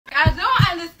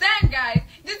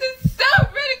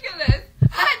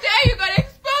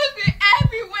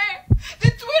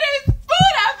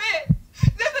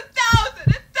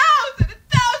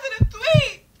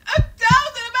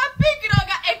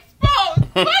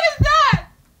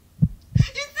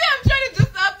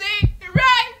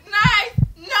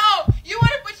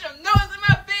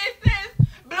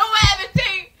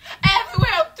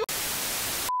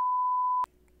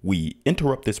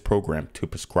interrupt this program to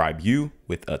prescribe you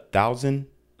with 1,000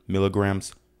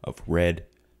 milligrams of red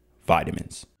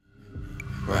vitamins.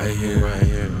 Right here, right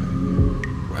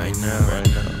now,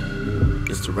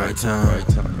 it's the right time,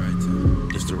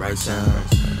 it's the right sound,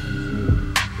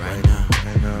 right now,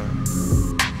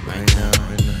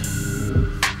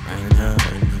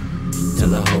 till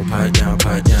the whole pipe down,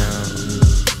 pipe down,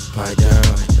 pipe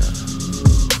down,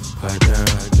 pipe down,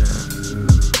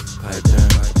 pipe down,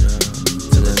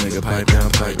 till the nigga pipe down,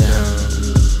 pipe down,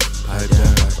 pipe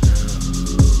down,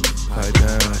 pipe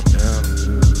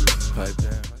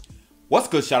down. What's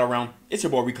good, Shadow Realm? It's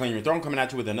your boy Reclaim Your Throne coming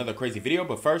at you with another crazy video.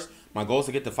 But first, my goal is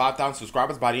to get to 5,000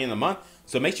 subscribers by the end of the month.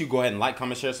 So make sure you go ahead and like,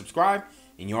 comment, share, subscribe.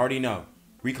 And you already know,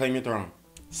 Reclaim Your Throne.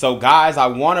 So guys, I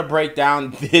want to break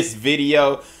down this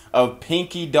video of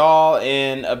Pinky Doll,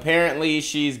 and apparently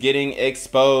she's getting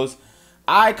exposed.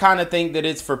 I kind of think that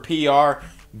it's for PR,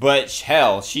 but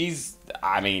hell,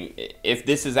 I mean, if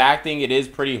this is acting, it is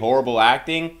pretty horrible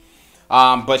acting.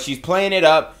 But she's playing it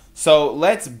up. So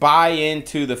let's buy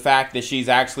into the fact that she's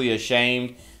actually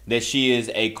ashamed that she is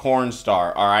a corn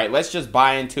star. All right, let's just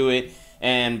buy into it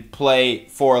and play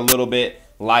for a little bit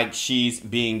like she's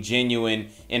being genuine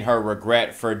in her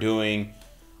regret for doing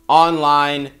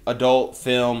online adult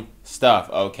film stuff.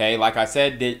 Okay, like I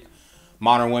said,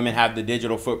 modern women have the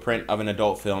digital footprint of an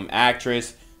adult film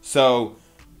actress. So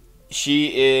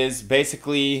she is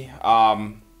basically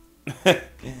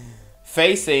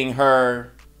facing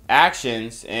her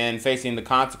actions and facing the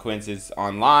consequences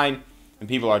online, and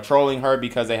people are trolling her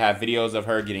because they have videos of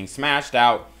her getting smashed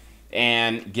out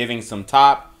and giving some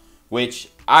top, which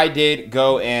I did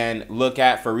go and look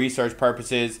at for research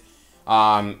purposes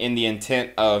in the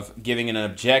intent of giving an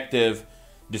objective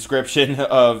description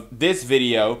of this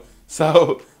video.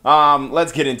 So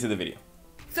let's get into the video.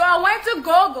 So I went to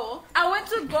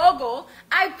Google,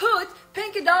 I put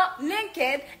Pinky Doll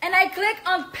naked, and I click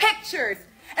on pictures.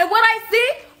 And what I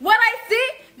see,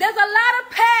 there's a lot of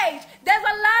page.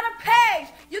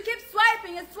 You keep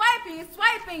swiping and swiping and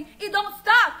swiping. It don't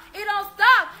stop. And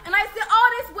I see all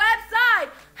this website.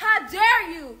 How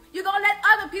dare you? You gonna let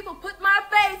other people put my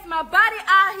face, my body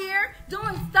out here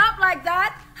doing stuff like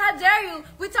that? How dare you?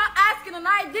 Without asking an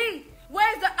ID.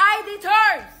 Where's the ID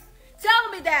terms? Tell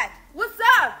me that. What's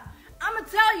up? I'm gonna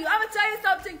tell you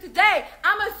something today.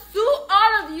 I'm gonna sue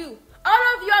all of you. All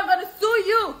of you, I'm gonna sue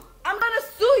you. I'm gonna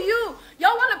sue you.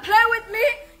 Y'all wanna play with me?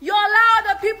 You allow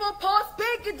other people post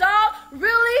Pinky Doll?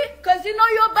 Really? Cause you know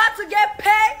you're about to get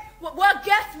paid? Well,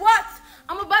 guess what?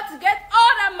 I'm about to get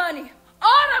all that money.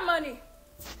 All that money.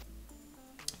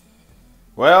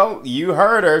 Well, you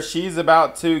heard her. She's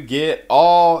about to get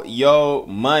all your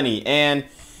money. And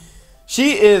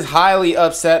she is highly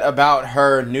upset about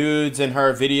her nudes and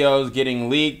her videos getting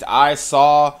leaked. I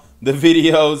saw the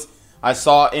videos. I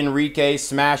saw Enrique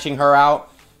smashing her out.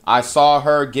 I saw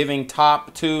her giving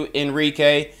top to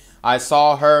Enrique. I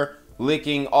saw her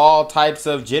licking all types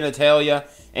of genitalia.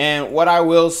 And what I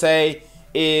will say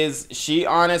is she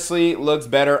honestly looks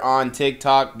better on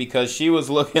TikTok, because she was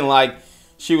looking like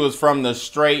she was from the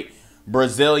straight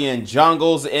Brazilian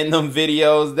jungles in them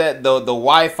videos. That the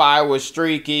Wi-Fi was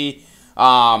streaky.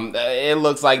 It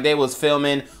looks like they was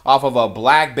filming off of a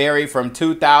BlackBerry from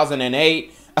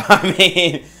 2008. I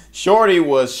mean, shorty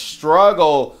was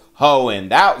struggle hoeing.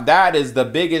 That is the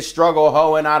biggest struggle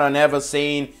hoeing I done ever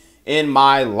seen in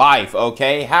my life.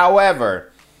 Okay,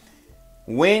 however,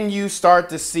 when you start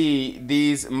to see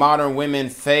these modern women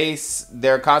face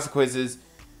their consequences,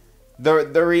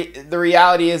 the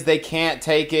reality is they can't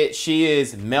take it. She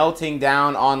is melting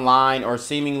down online, or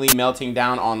seemingly melting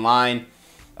down online.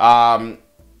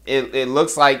 It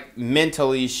looks like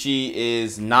mentally she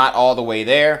is not all the way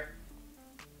there.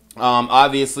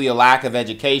 Obviously a lack of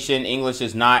education. English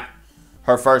is not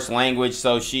her first language,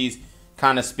 so she's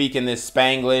kind of speaking this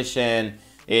Spanglish, and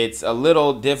it's a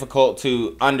little difficult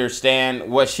to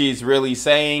understand what she's really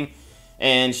saying,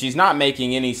 and she's not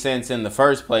making any sense in the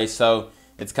first place. So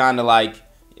it's kind of like,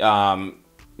 you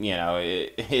know,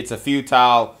 it's a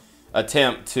futile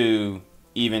attempt to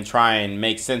even try and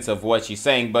make sense of what she's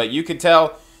saying. But you can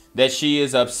tell that she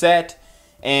is upset.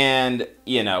 And,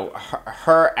 you know,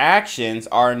 her actions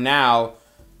are now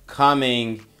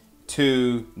coming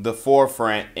to the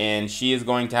forefront, and she is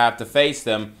going to have to face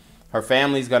them. Her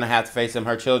family's going to have to face them.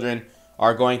 Her children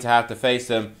are going to have to face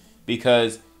them,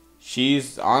 because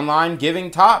she's online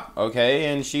giving top, okay?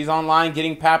 And she's online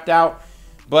getting papped out,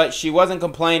 but she wasn't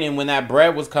complaining when that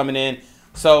bread was coming in.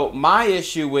 So my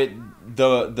issue with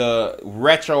the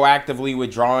retroactively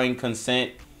withdrawing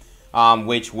consent,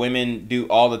 which women do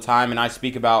all the time, and I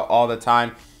speak about all the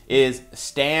time, is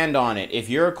stand on it. If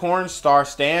you're a corn star,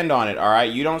 stand on it, all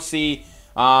right? You don't see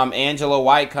Angela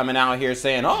White coming out here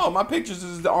saying, oh, my pictures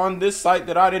is on this site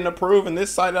that I didn't approve and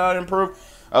this site that I didn't approve.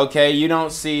 Okay, you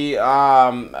don't see,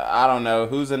 I don't know,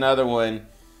 who's another one,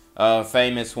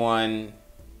 famous one?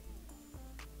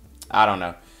 I don't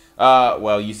know.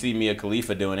 Well, you see Mia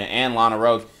Khalifa doing it and Lana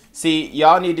Rhoades. See,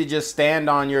 y'all need to just stand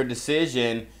on your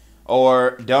decision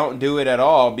or don't do it at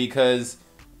all, because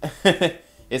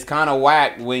it's kind of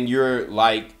whack when you're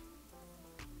like,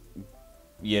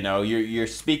 you know, you're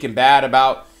speaking bad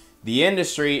about the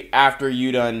industry after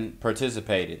you done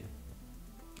participated.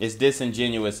 It's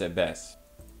disingenuous at best.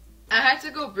 I had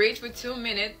to go breach for 2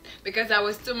 minutes because I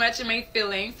was too much in my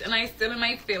feelings, and I still in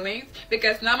my feelings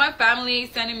because now my family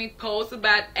is sending me posts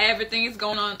about everything is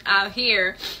going on out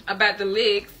here about the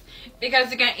leaks, because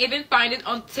you can even find it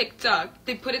on TikTok.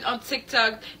 They put it on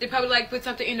TikTok. They probably like put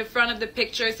something in the front of the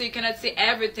picture so you cannot see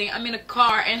everything. I'm in a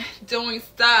car and doing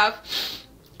stuff,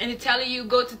 and they tell you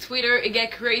go to Twitter, it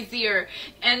get crazier.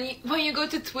 And when you go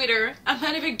to Twitter, I'm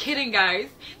not even kidding, guys,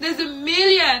 there's a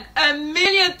million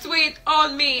tweets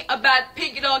on me about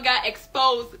Pinky Doll got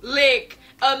exposed, leak.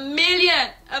 A million.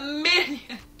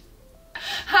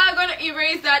 How am I gonna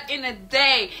erase that in a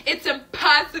day? It's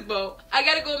impossible. I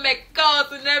gotta go make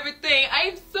calls and everything. I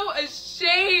am so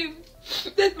ashamed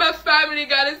that my family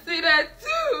gotta see that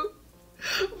too.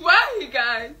 Why,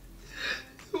 guys?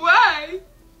 Why?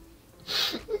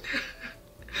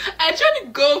 I try to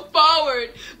go forward,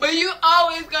 but you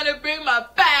always gonna bring my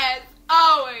past.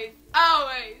 Always.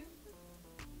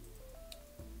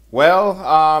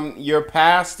 Well, your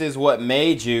past is what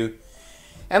made you.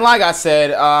 And like I said,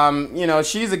 you know,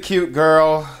 she's a cute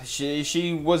girl.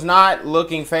 She was not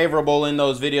looking favorable in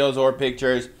those videos or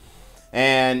pictures.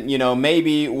 And, you know,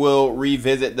 maybe we'll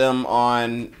revisit them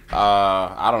on,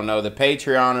 I don't know, the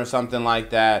Patreon or something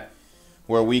like that,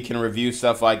 where we can review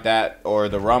stuff like that, or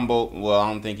the Rumble. Well, I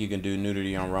don't think you can do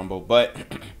nudity on Rumble, but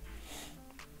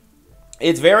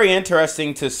it's very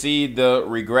interesting to see the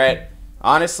regret.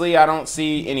 Honestly, I don't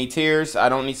see any tears. I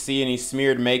don't see any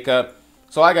smeared makeup.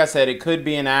 So like I said, it could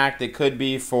be an act. It could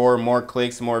be for more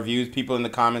clicks, more views. People in the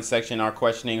comment section are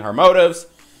questioning her motives.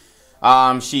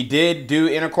 She did do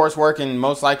intercourse work and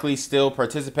most likely still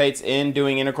participates in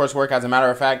doing intercourse work. As a matter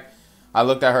of fact, I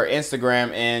looked at her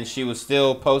Instagram and she was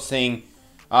still posting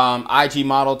IG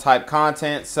model type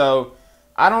content. So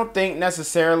I don't think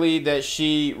necessarily that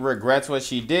she regrets what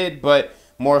she did, but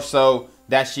more so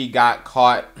that she got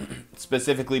caught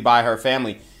specifically by her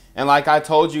family. And like I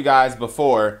told you guys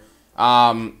before,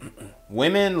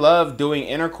 women love doing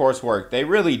intercourse work. They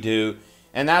really do.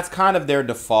 And that's kind of their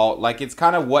default. Like, it's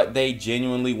kind of what they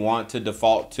genuinely want to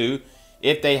default to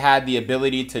if they had the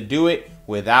ability to do it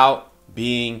without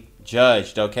being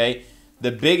judged, okay?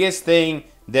 The biggest thing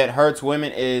that hurts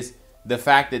women is the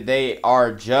fact that they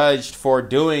are judged for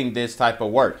doing this type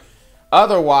of work.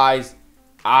 Otherwise,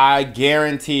 I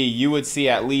guarantee you would see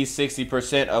at least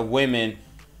 60% of women,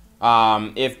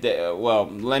 well,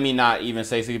 let me not even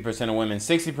say 60% of women,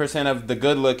 60% of the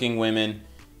good-looking women,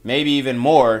 maybe even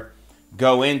more,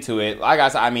 go into it. Like I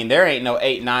said, I mean, there ain't no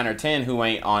 8, 9, or 10 who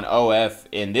ain't on OF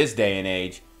in this day and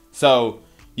age. So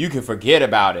you can forget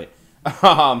about it.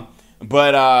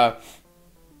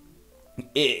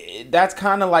 That's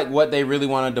kind of like what they really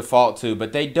want to default to,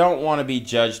 but they don't want to be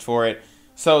judged for it.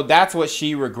 So that's what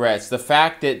she regrets. The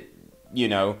fact that, you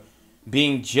know,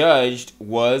 being judged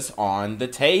was on the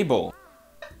table.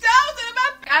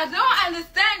 I don't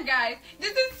understand, guys.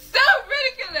 This is so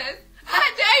ridiculous. How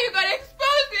dare you gonna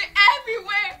expose me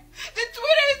everywhere? The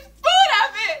Twitter is full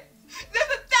of it.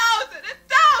 There's 1,000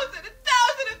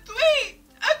 of tweets.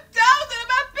 1,000 of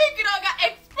my Pinky Doll got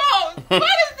exposed.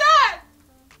 What is that?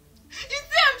 You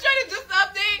see I'm trying to do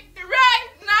something right,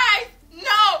 nice.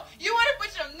 No, you want to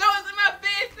put your nose in my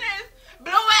business,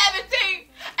 blow everything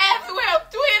everywhere on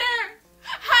Twitter.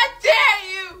 How dare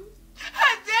you?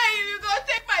 How dare you? You gonna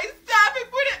take my stuff and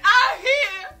put it out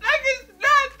here like it's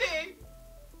nothing.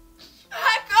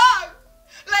 How come?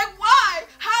 Like, why?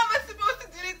 How am I supposed to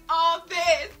delete all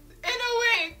this in a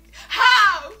week?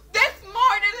 How? That's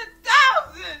more than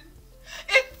 1,000.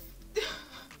 It's...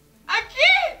 I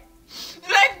can't.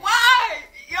 Like, why?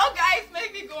 You guys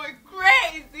make me going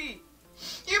crazy.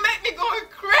 You make me going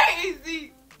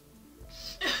crazy.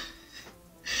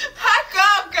 How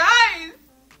come, guys?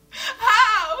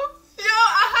 How?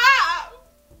 How?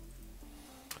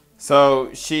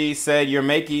 So she said, you're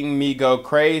making me go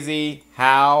crazy.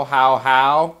 How?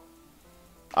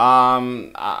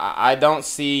 I don't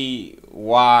see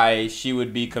why she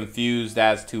would be confused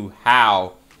as to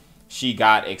how she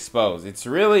got exposed. It's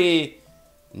really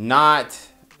not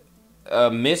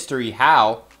a mystery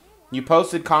how. You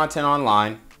posted content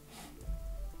online,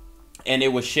 and it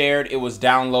was shared, it was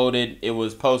downloaded, it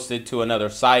was posted to another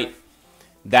site.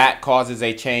 That causes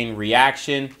a chain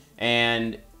reaction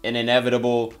and an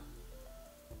inevitable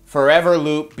forever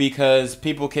loop, because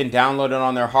people can download it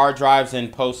on their hard drives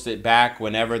and post it back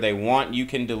whenever they want. You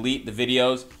can delete the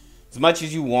videos as much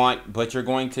as you want, but you're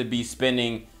going to be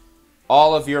spending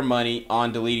all of your money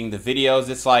on deleting the videos.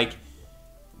 It's like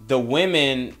the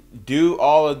women do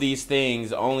all of these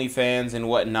things, OnlyFans and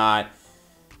whatnot.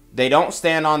 They don't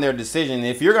stand on their decision.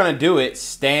 If you're going to do it,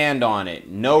 stand on it.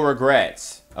 No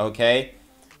regrets, okay?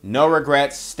 No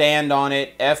regrets. Stand on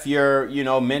it. F your,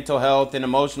 mental health and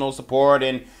emotional support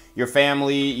and your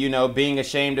family, being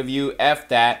ashamed of you. F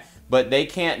that. But they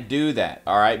can't do that,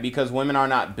 all right? Because women are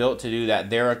not built to do that.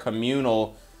 They're a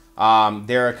communal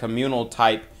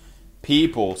type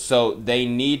people. So they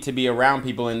need to be around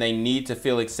people, and they need to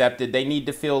feel accepted. They need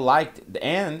to feel liked,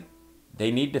 and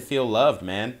they need to feel loved,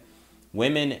 man.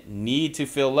 Women need to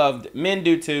feel loved. Men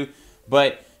do too,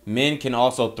 but men can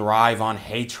also thrive on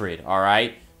hatred, all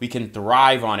right? We can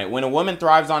thrive on it. When a woman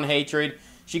thrives on hatred,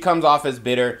 she comes off as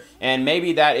bitter, and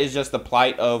maybe that is just the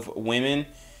plight of women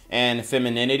and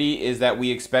femininity, is that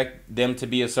we expect them to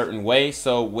be a certain way.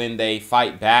 So when they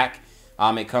fight back,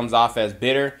 it comes off as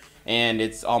bitter, and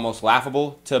it's almost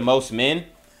laughable to most men.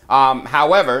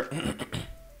 However,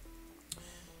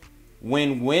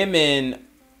 when women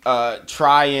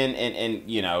try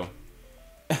and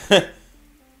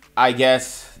I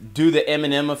guess do the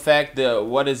Eminem effect,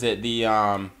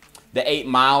 the 8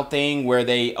 Mile thing, where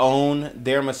they own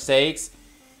their mistakes,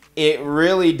 it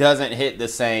really doesn't hit the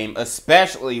same,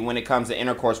 especially when it comes to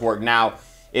intercourse work. Now,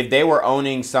 if they were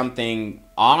owning something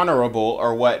honorable,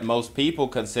 or what most people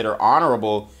consider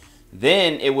honorable,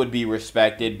 then it would be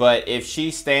respected. But if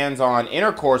she stands on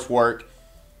intercourse work,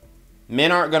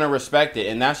 men aren't going to respect it,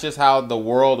 and that's just how the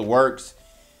world works.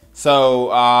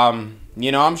 So,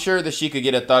 I'm sure that she could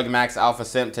get a Thug Max Alpha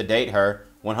Simp to date her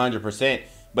 100%,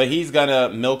 but he's going to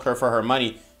milk her for her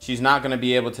money. She's not going to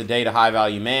be able to date a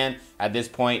high-value man. At this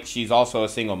point, she's also a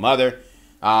single mother,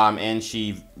 and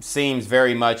she seems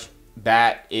very much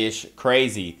bat-ish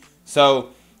crazy.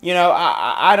 So,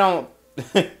 I don't...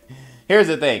 Here's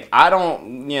the thing. I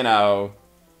don't,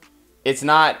 it's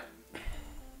not...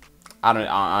 I don't,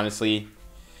 honestly,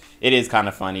 it is kind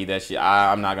of funny that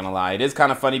I'm not going to lie. It is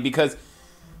kind of funny because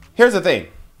here's the thing.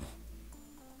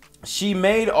 She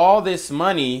made all this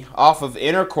money off of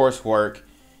intercourse work,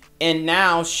 and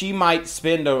now she might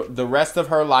spend the rest of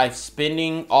her life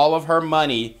spending all of her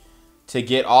money to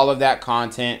get all of that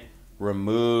content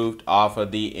removed off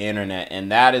of the internet.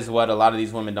 And that is what a lot of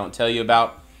these women don't tell you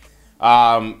about.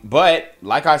 But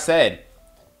like I said,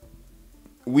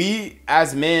 we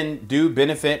as men do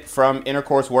benefit from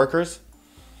intercourse workers.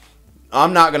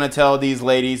 I'm not going to tell these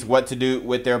ladies what to do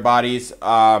with their bodies.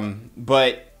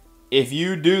 But if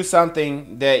you do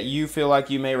something that you feel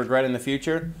like you may regret in the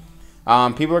future,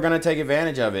 people are going to take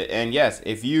advantage of it. And yes,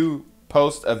 if you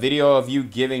post a video of you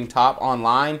giving top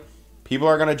online, people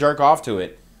are going to jerk off to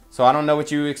it. So I don't know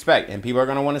what you expect. And people are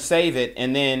going to want to save it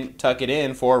and then tuck it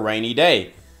in for a rainy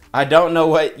day. I don't know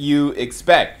what you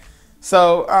expect.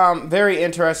 So very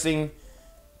interesting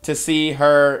to see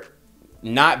her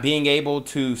not being able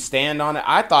to stand on it.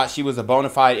 I thought she was a bona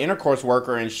fide intercourse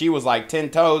worker, and she was like 10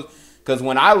 toes. Because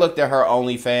when I looked at her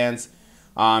OnlyFans,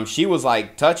 she was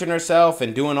like touching herself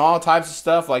and doing all types of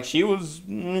stuff. Like she was,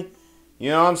 you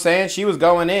know what I'm saying? She was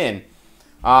going in.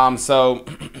 So,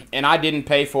 and I didn't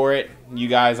pay for it. You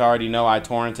guys already know I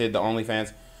torrented the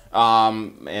OnlyFans.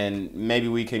 And maybe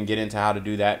we can get into how to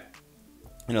do that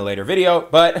in a later video.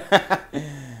 But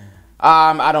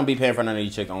I don't be paying for none of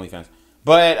these chick OnlyFans.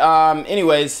 But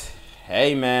anyways,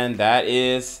 hey man,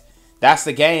 that's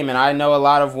the game. And I know a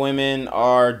lot of women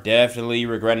are definitely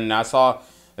regretting it. I saw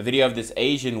a video of this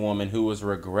Asian woman who was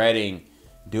regretting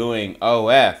doing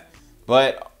OF.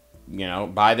 But, you know,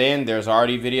 by then there's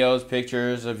already videos,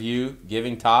 pictures of you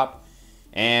giving top.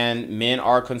 And men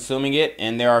are consuming it.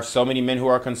 And there are so many men who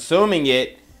are consuming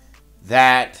it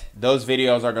that those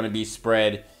videos are going to be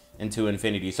spread into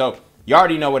infinity. So, you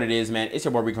already know what it is, man. It's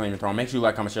your boy, Reclaim Your Throne. Make sure you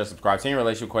like, comment, share, subscribe. Send your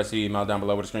relationship request to the email down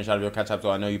below with a screenshot of your CashApp so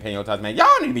I know you're paying your tithes, man. Y'all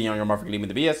need to be on your motherfucking leaving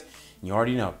the BS. And you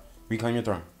already know. Reclaim your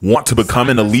throne. Want to become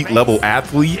an elite level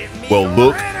athlete? Well,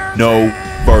 look no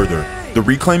further. The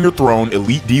Reclaim Your Throne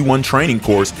Elite D1 training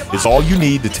course is all you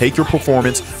need to take your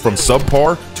performance from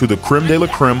subpar to the creme de la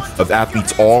creme of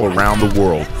athletes all around the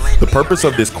world. The purpose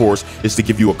of this course is to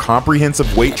give you a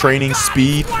comprehensive weight training,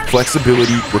 speed,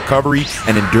 flexibility, recovery,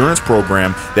 and endurance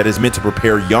program that is meant to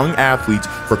prepare young athletes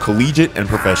for collegiate and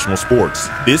professional sports.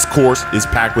 This course is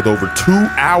packed with over 2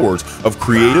 hours of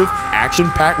creative,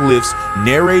 action-packed lifts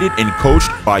narrated and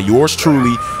coached by yours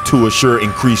truly to assure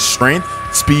increased strength,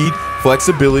 speed,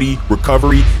 flexibility,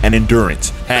 recovery, and endurance.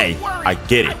 Hey, I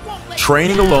get it.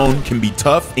 Training alone can be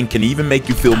tough and can even make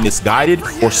you feel misguided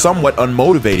or somewhat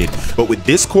unmotivated. But with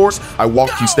this course, I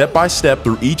walk you step by step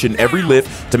through each and every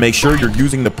lift to make sure you're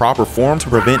using the proper form to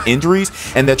prevent injuries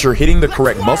and that you're hitting the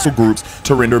correct muscle groups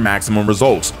to render maximum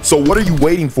results. So what are you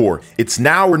waiting for? It's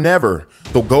now or never.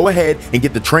 So go ahead and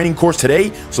get the training course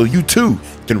today so you too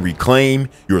can reclaim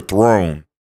your throne.